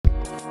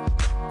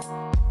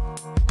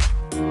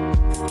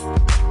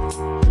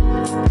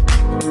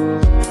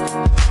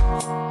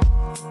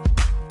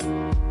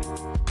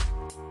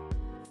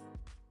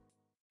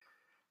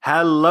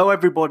Hello,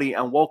 everybody,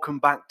 and welcome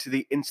back to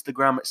the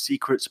Instagram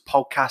Secrets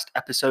Podcast,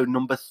 episode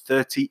number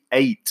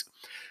 38.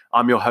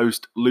 I'm your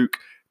host, Luke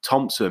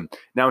Thompson.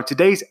 Now, in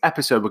today's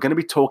episode, we're going to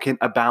be talking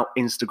about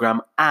Instagram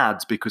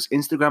ads because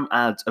Instagram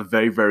ads are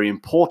very, very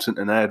important,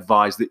 and I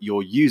advise that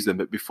you'll use them.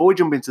 But before we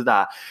jump into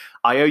that,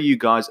 I owe you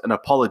guys an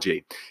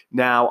apology.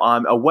 Now,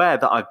 I'm aware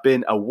that I've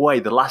been away.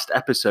 The last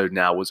episode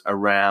now was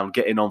around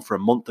getting on for a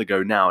month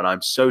ago now, and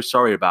I'm so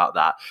sorry about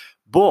that.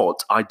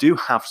 But I do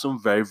have some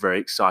very, very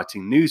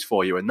exciting news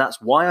for you, and that's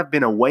why I've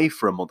been away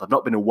for a month. I've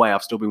not been away,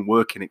 I've still been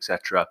working,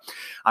 etc.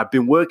 I've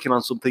been working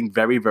on something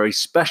very, very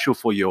special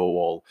for you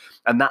all,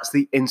 and that's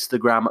the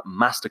Instagram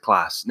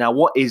Masterclass. Now,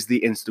 what is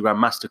the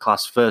Instagram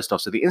Masterclass first off?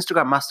 So the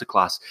Instagram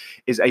Masterclass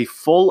is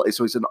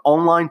it's an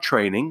online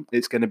training.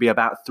 It's going to be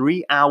about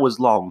 3 hours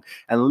long,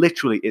 and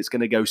literally it's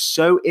going to go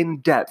so in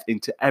depth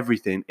into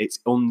everything. It's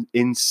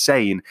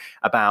insane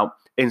about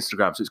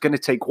Instagram. So it's going to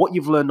take what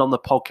you've learned on the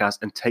podcast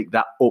and take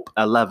that up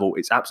a level.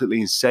 It's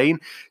absolutely insane.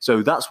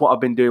 So that's what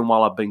I've been doing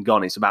while I've been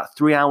gone. It's about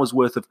 3 hours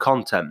worth of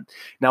content.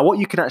 Now, what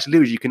you can actually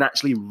do is you can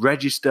actually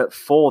register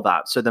for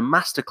that. So the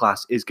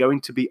masterclass is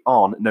going to be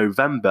on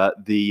November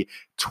the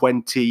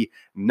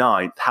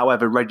 29th.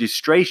 However,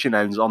 registration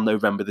ends on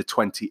November the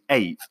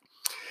 28th.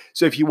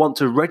 So if you want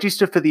to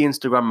register for the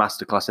Instagram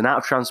Masterclass, and out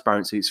of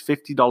transparency, it's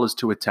 $50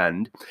 to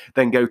attend,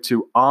 then go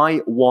to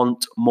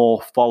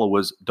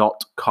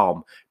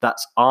iwantmorefollowers.com.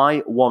 That's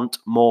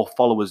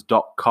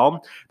iwantmorefollowers.com.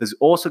 There's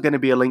also going to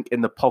be a link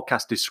in the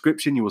podcast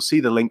description. You will see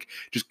the link.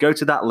 Just go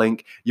to that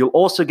link. You'll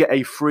also get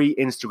a free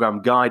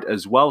Instagram guide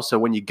as well. So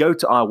when you go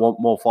to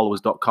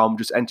iwantmorefollowers.com,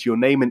 just enter your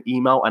name and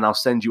email, and I'll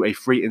send you a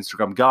free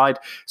Instagram guide.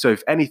 So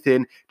if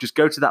anything, just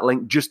go to that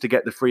link just to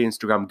get the free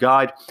Instagram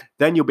guide.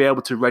 Then you'll be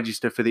able to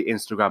register for the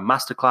Instagram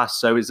Masterclass.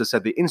 So as I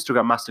said, the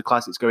Instagram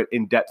Masterclass, it's going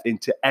in depth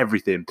into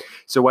everything.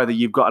 So whether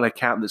you've got an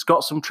account that's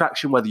got some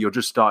traction, whether you're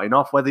just starting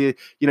off, whether you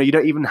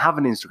don't even have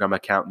an Instagram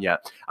account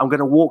yet, I'm going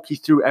to walk you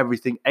through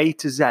everything A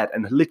to Z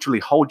and literally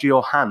hold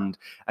your hand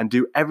and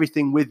do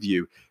everything with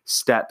you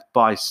step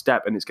by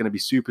step. And it's going to be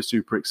super,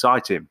 super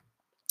exciting.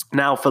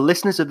 Now, for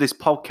listeners of this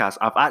podcast,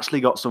 I've actually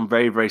got some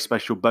very, very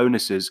special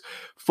bonuses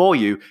for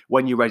you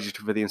when you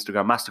register for the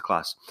Instagram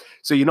Masterclass.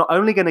 So you're not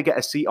only going to get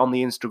a seat on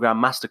the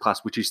Instagram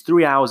Masterclass, which is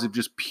 3 hours of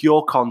just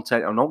pure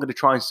content. I'm not going to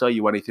try and sell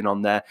you anything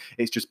on there.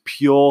 It's just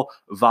pure,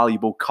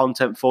 valuable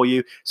content for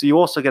you. So you're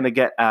also going to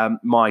get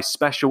my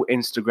special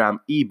Instagram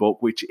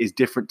ebook, which is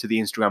different to the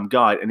Instagram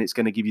guide, and it's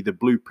going to give you the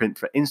blueprint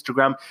for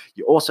Instagram.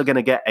 You're also going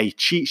to get a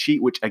cheat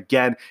sheet, which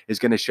again is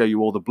going to show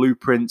you all the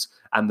blueprints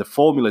and the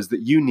formulas that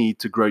you need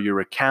to grow your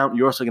account.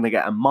 You're also going to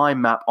get a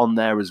mind map on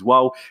there as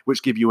well,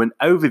 which give you an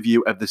overview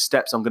of the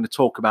steps I'm going to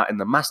talk about in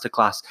the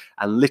masterclass,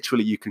 and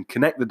literally you can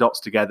connect the dots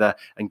together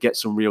and get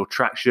some real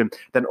traction.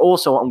 Then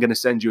also what I'm going to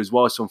send you as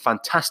well is some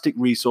fantastic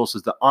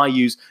resources that I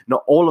use.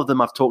 Not all of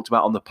them I've talked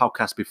about on the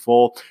podcast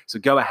before, so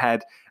go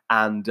ahead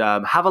and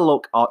have a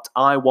look at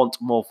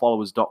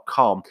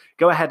iwantmorefollowers.com.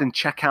 Go ahead and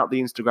check out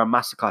the Instagram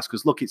Masterclass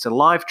because, look, it's a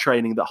live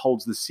training that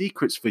holds the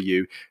secrets for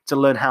you to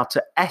learn how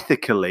to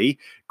ethically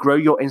grow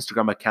your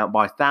Instagram account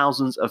by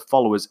thousands of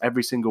followers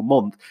every single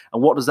month.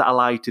 And what does that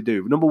allow you to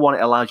do? Number one,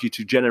 it allows you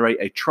to generate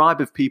a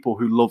tribe of people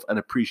who love and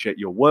appreciate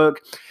your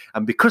work.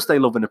 And because they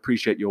love and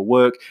appreciate your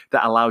work,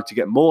 that allows you to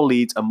get more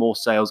leads and more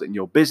sales in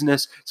your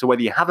business. So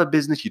whether you have a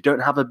business, you don't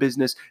have a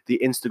business, the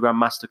Instagram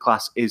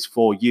Masterclass is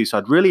for you. So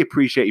I'd really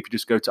appreciate if you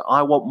just go to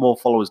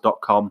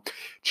iwantmorefollowers.com,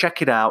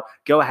 check it out,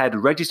 go ahead,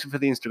 register for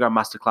the Instagram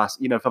Masterclass.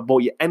 If I've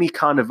brought you any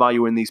kind of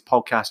value in these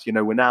podcasts,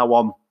 we're now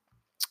on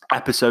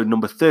episode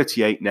number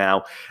 38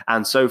 now,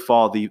 and so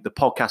far the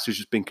podcast has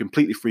just been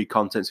completely free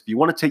content. So if you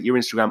want to take your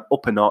Instagram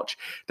up a notch,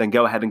 then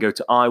go ahead and go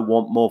to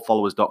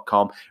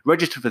iwantmorefollowers.com,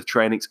 register for the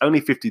training. It's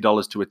only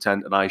 $50 to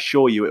attend, and I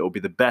assure you it will be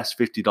the best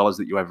 $50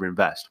 that you ever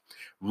invest.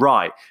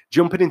 Right,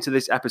 jumping into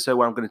this episode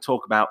where I'm going to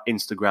talk about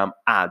Instagram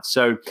ads.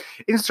 So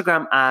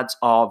Instagram ads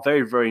are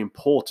very, very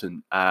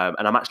important,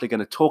 and I'm actually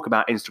going to talk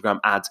about Instagram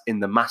ads in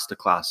the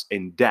masterclass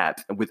in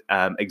depth with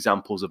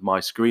examples of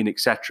my screen,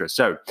 etc.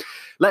 So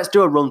let's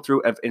do a run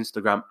through of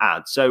Instagram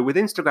ads. So with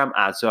Instagram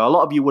ads, so a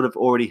lot of you would have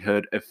already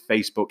heard of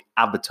Facebook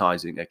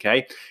advertising,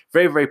 okay?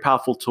 Very, very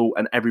powerful tool,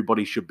 and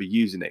everybody should be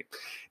using it.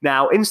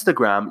 Now,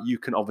 Instagram, you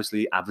can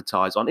obviously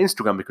advertise on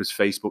Instagram because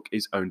Facebook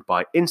is owned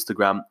by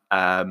Instagram.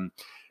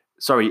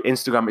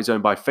 Instagram is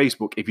owned by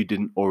Facebook if you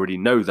didn't already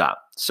know that.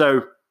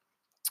 So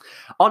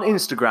on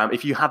Instagram,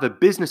 if you have a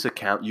business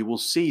account, you will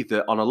see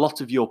that on a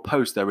lot of your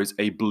posts, there is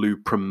a blue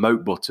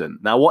promote button.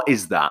 Now, what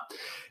is that?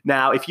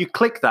 Now, if you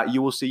click that,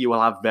 you will see you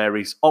will have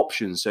various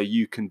options. So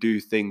you can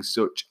do things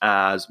such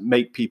as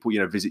make people,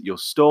 visit your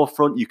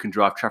storefront. You can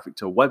drive traffic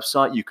to a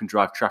website. You can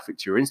drive traffic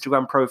to your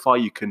Instagram profile.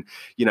 You can,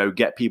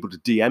 get people to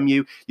DM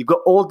you. You've got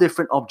all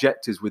different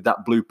objectives with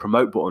that blue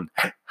promote button.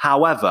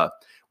 However,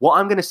 What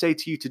I'm going to say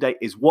to you today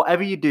is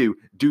whatever you do,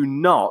 do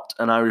not,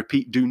 and I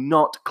repeat, do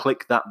not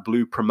click that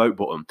blue promote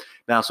button.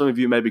 Now, some of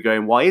you may be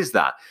going, why is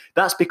that?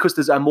 That's because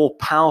there's a more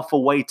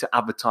powerful way to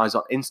advertise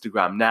on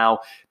Instagram. Now,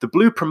 the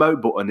blue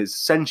promote button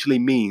essentially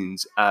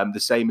means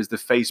the same as the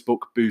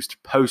Facebook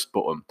boost post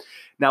button.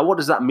 Now, what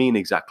does that mean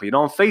exactly? And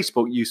on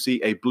Facebook, you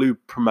see a blue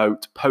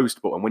promote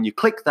post button. When you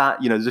click that,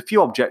 there's a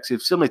few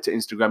objectives similar to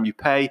Instagram. You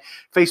pay,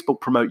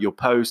 Facebook promote your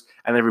post,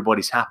 and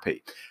everybody's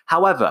happy.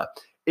 However,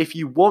 if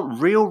you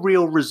want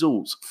real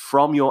results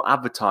from your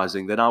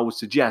advertising, then I would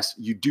suggest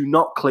you do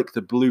not click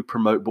the blue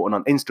promote button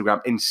on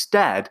Instagram.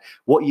 Instead,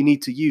 what you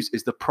need to use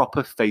is the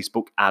proper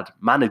Facebook ad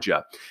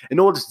manager. In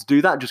order to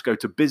do that, just go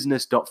to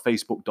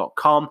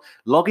business.facebook.com,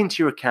 log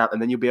into your account,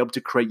 and then you'll be able to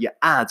create your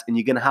ads, and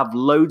you're going to have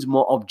loads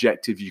more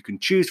objectives you can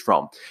choose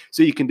from.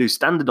 So you can do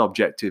standard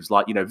objectives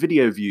like,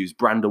 video views,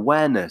 brand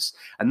awareness,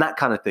 and that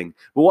kind of thing.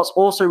 But what's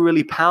also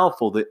really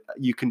powerful that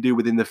you can do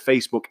within the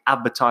Facebook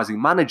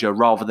advertising manager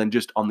rather than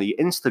just on the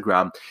Instagram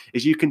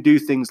is you can do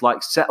things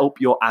like set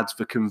up your ads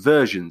for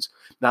conversions.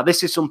 Now,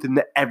 this is something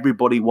that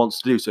everybody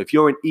wants to do. So if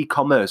you're in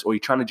e-commerce or you're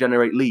trying to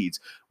generate leads,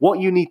 what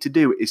you need to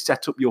do is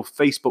set up your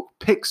Facebook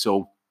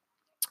pixel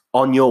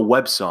on your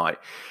website.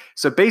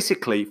 So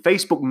basically,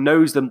 Facebook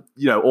knows them,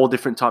 all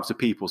different types of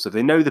people. So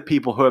they know the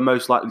people who are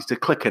most likely to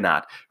click an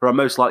ad, who are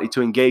most likely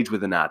to engage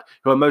with an ad,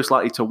 who are most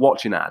likely to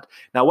watch an ad.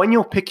 Now, when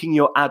you're picking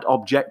your ad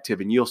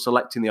objective and you're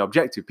selecting the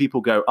objective, people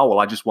go, oh, well,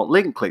 I just want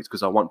link clicks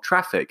because I want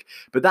traffic.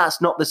 But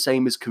that's not the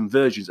same as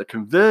conversions. A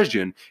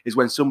conversion is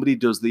when somebody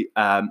does the,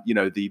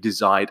 the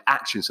desired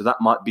action. So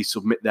that might be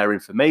submit their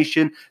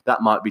information.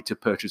 That might be to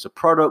purchase a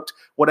product,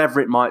 whatever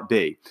it might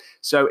be.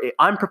 So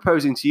I'm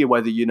proposing to you,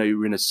 whether,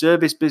 you're in a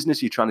service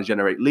business, you're trying to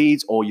generate leads,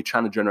 or you're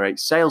trying to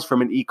generate sales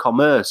from an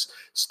e-commerce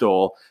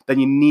store, then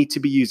you need to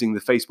be using the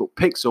Facebook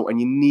pixel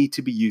and you need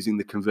to be using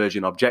the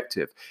conversion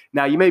objective.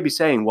 Now, you may be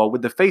saying, well,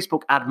 with the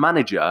Facebook ad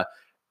manager,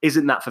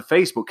 isn't that for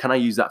Facebook? Can I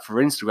use that for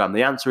Instagram?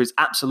 The answer is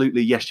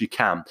absolutely yes, you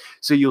can.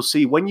 So you'll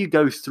see when you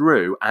go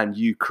through and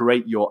you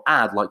create your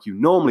ad like you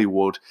normally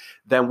would,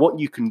 then what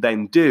you can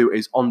then do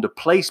is under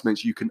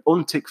placements, you can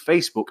untick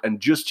Facebook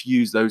and just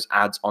use those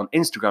ads on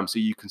Instagram. So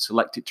you can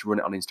select it to run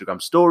it on Instagram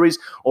stories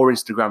or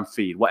Instagram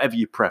feed, whatever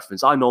your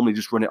preference. I normally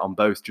just run it on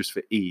both just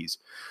for ease.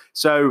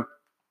 So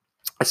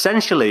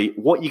essentially,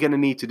 what you're going to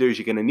need to do is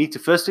you're going to need to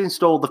first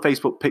install the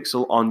Facebook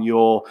pixel on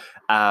your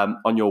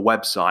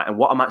website. And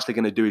what I'm actually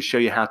going to do is show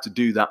you how to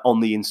do that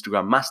on the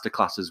Instagram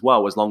masterclass as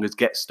well, as long as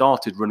get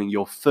started running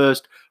your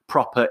first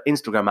proper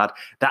Instagram ad.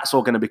 That's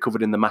all going to be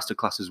covered in the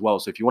masterclass as well.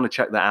 So if you want to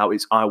check that out,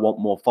 it's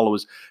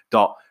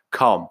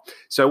iwantmorefollowers.com.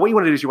 So what you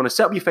want to do is you want to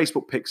set up your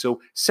Facebook pixel,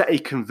 set a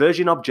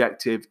conversion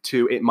objective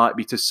to, it might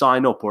be to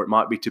sign up, or it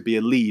might be to be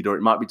a lead, or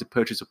it might be to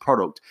purchase a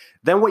product.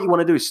 Then what you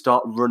want to do is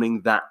start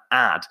running that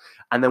ad.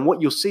 And then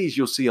what you'll see is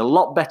you'll see a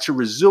lot better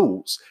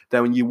results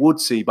than you would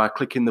see by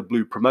clicking the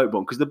blue promote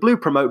button. Because the blue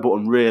promote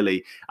button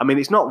really,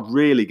 it's not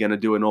really going to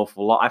do an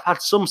awful lot. I've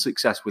had some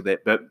success with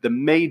it, but the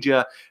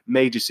major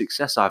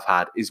success I've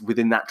had is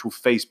within the actual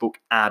Facebook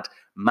ad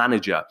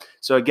manager.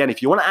 So again,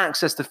 if you want to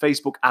access the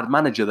Facebook ad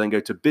manager, then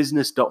go to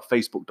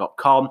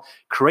business.facebook.com,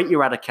 create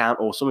your ad account,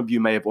 or some of you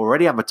may have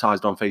already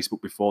advertised on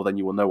Facebook before, then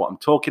you will know what I'm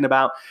talking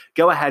about.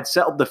 Go ahead,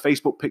 set up the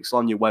Facebook pixel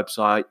on your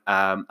website,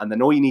 and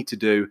then all you need to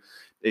do,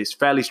 it's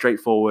fairly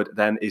straightforward,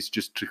 then is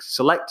just to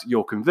select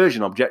your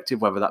conversion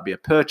objective, whether that be a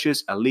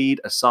purchase, a lead,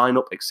 a sign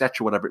up,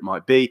 etc., whatever it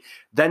might be.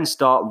 Then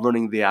start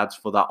running the ads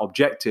for that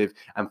objective,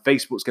 and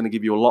Facebook's going to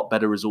give you a lot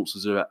better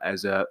results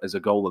as a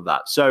goal of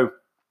that. So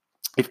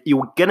if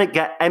you're going to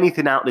get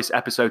anything out of this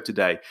episode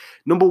today,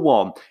 number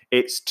one,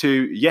 it's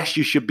to, yes,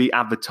 you should be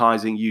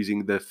advertising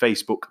using the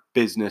Facebook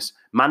Business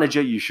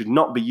Manager. You should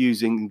not be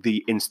using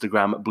the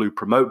Instagram blue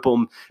promote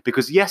button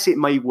because, yes, it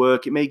may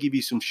work. It may give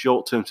you some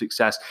short-term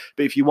success.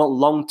 But if you want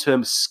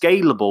long-term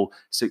scalable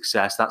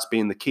success, that's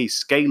being the key,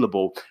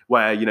 scalable,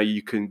 where,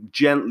 you can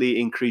gently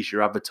increase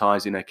your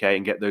advertising, okay,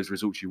 and get those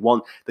results you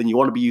want, then you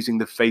want to be using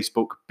the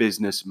Facebook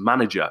Business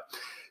Manager.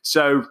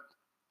 So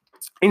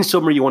in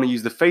summary, you want to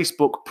use the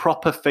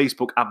proper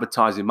Facebook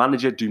advertising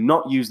manager. Do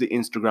not use the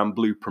Instagram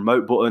blue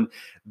promote button.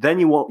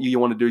 Then what you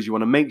want to do is you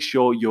want to make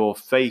sure your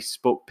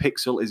Facebook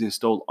pixel is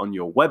installed on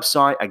your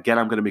website. Again,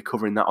 I'm going to be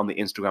covering that on the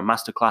Instagram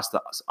masterclass.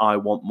 That's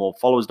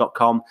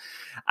iwantmorefollowers.com.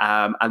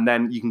 And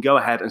then you can go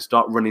ahead and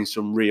start running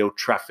some real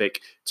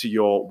traffic to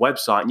your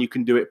website. And you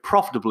can do it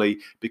profitably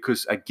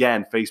because,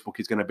 again, Facebook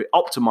is going to be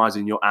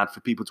optimizing your ad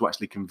for people to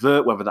actually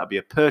convert, whether that be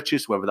a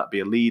purchase, whether that be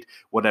a lead,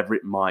 whatever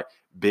it might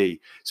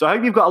be. So I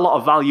hope you've got a lot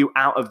of value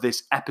out of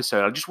this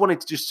episode. I just wanted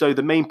to show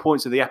the main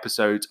points of the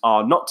episodes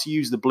are not to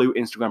use the blue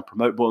Instagram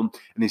promote button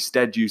and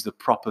instead use the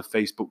proper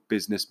Facebook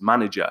Business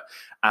Manager.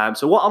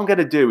 So what I'm going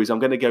to do is I'm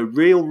going to go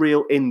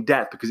real in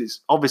depth because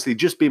it's obviously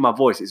just being my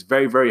voice. It's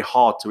very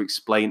hard to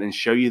explain and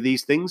show you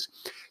these things.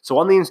 So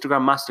on the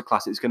Instagram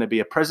masterclass, it's going to be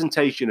a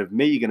presentation of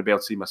me. You're going to be able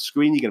to see my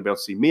screen. You're going to be able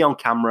to see me on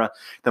camera.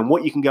 Then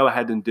what you can go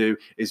ahead and do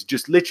is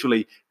just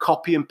literally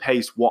copy and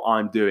paste what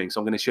I'm doing. So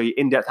I'm going to show you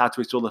in depth how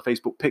to install the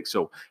Facebook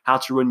Pixel, how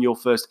to run your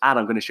first ad.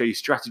 I'm going to show you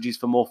strategies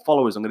for more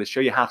followers. I'm going to show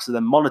you how to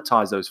then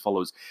monetize those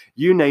followers.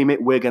 You name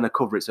it, we're going to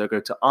cover it. So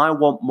go to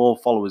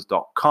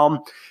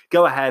iwantmorefollowers.com.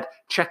 Go ahead,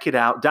 check it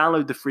out,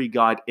 download the free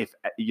guide if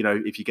you're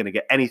going to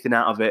get anything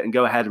out of it, and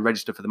go ahead and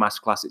register for the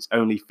masterclass. It's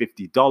only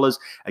 $50.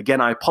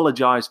 Again, I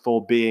apologize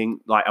for being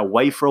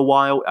away for a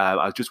while.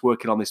 I was just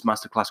working on this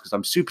masterclass because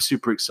I'm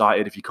super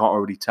excited, if you can't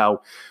already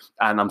tell.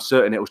 And I'm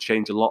certain it will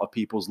change a lot of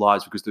people's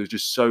lives because there's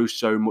just so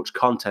much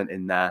content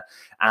in there.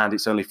 And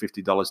it's only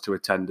 $50 to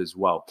attend as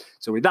well.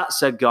 So with that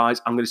said,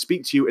 guys, I'm going to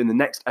speak to you in the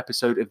next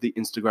episode of the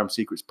Instagram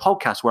Secrets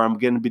podcast, where I'm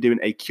going to be doing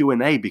a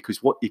Q&A, because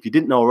if you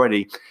didn't know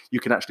already, you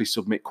can actually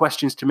submit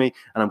questions to me,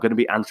 and I'm going to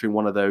be answering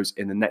one of those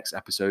in the next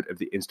episode of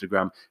the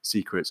Instagram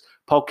Secrets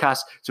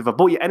podcast. So if I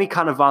brought you any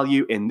kind of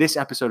value in this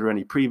episode or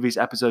any previous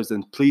episodes,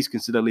 then please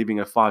consider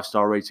leaving a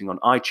 5-star rating on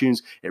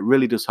iTunes. It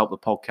really does help the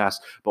podcast.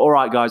 But all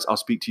right, guys, I'll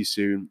speak to you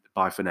soon.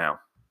 Bye for now.